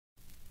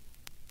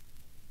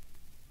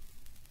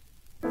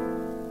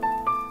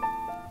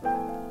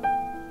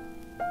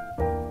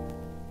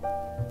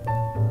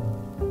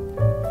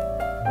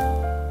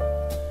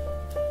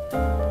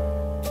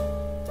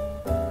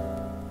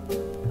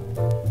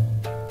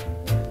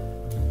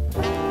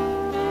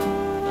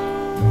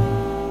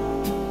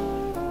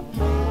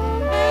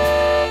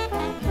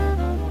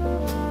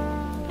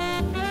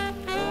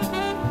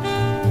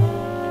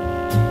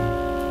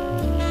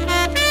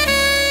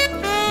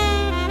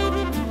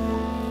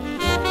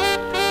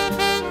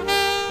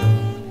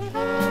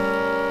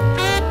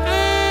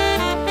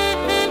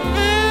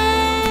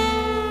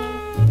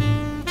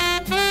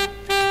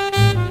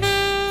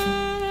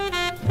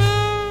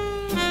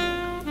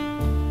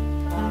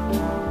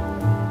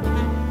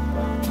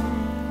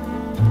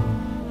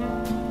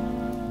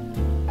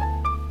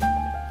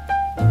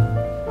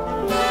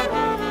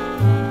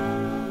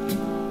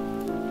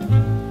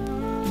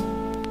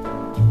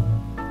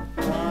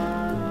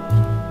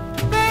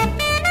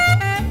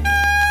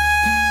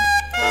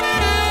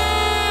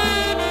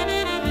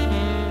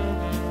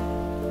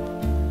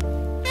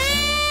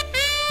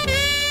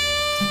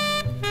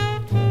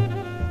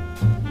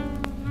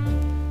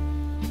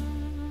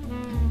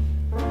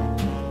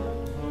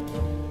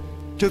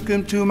took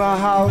him to my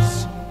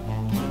house,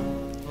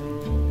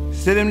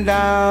 sit him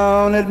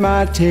down at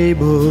my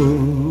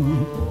table,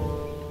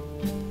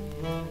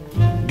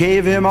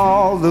 gave him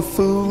all the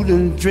food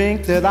and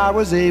drink that I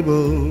was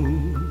able.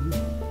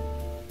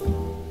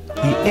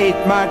 He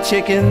ate my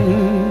chicken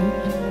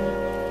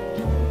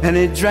and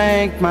he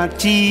drank my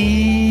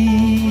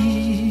tea.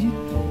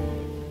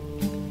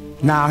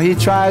 Now he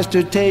tries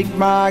to take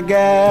my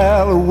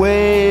gal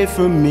away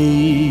from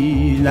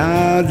me.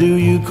 Now do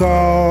you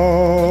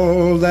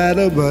call that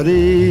a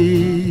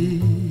buddy?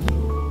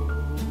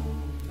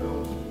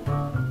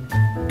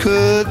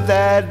 Could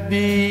that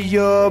be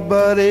your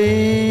buddy?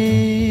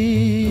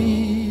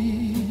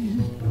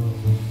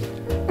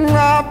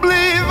 I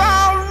believe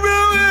I'll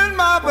ruin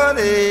my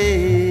buddy,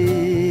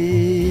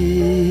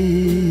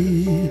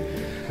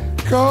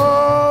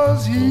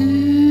 'cause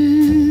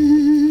he's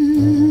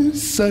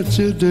such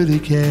a dirty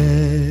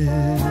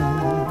cat.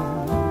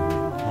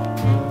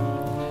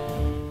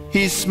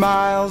 He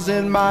smiles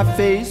in my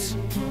face,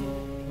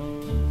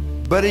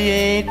 but he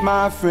ain't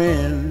my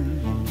friend.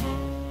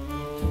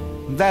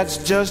 That's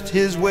just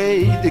his way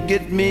to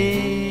get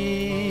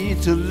me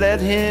to let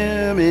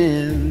him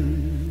in.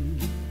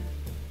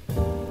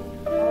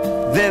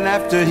 Then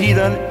after he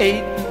done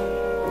ate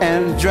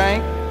and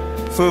drank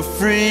for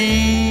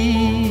free,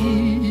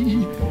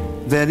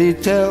 then he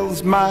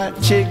tells my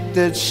chick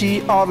that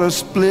she ought to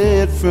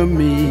split from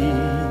me.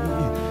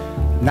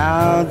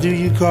 Now do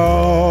you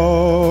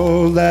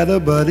call that a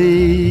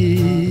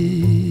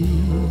buddy?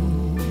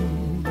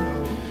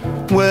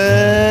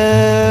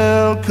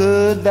 Well,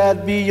 could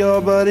that be your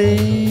buddy?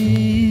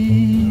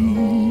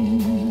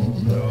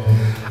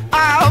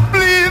 I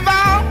believe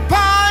I'll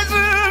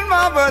poison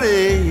my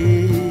buddy,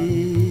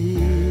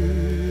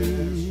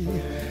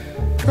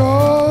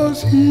 'cause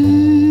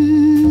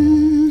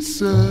he's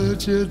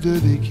such a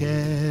dirty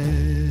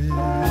cat.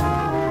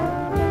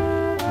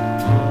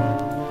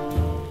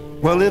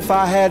 Well, if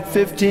I had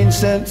 15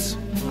 cents,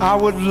 I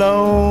would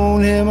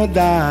loan him a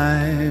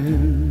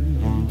dime,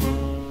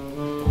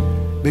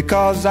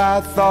 because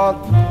I thought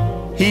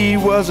he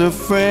was a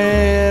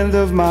friend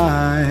of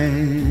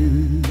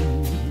mine.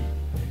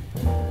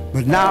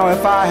 But now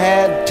if I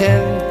had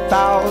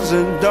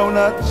 10,000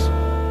 donuts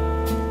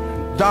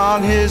on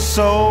his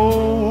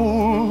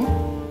soul,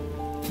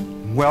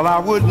 well, I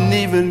wouldn't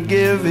even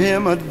give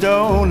him a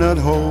donut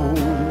hole.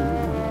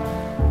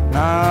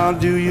 Now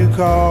do you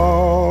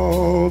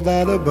call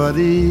that a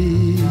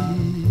buddy?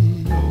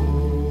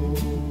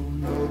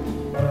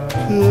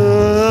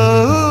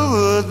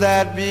 Could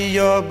that be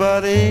your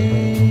buddy?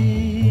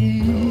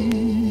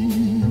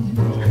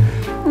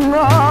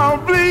 I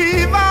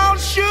believe I'll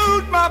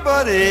shoot my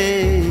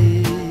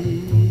buddy,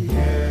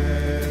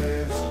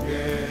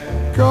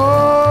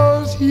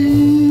 'cause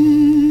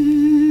he's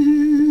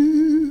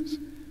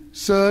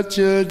such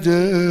a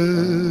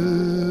dirty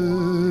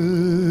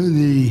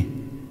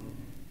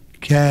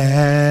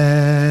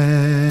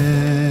cat.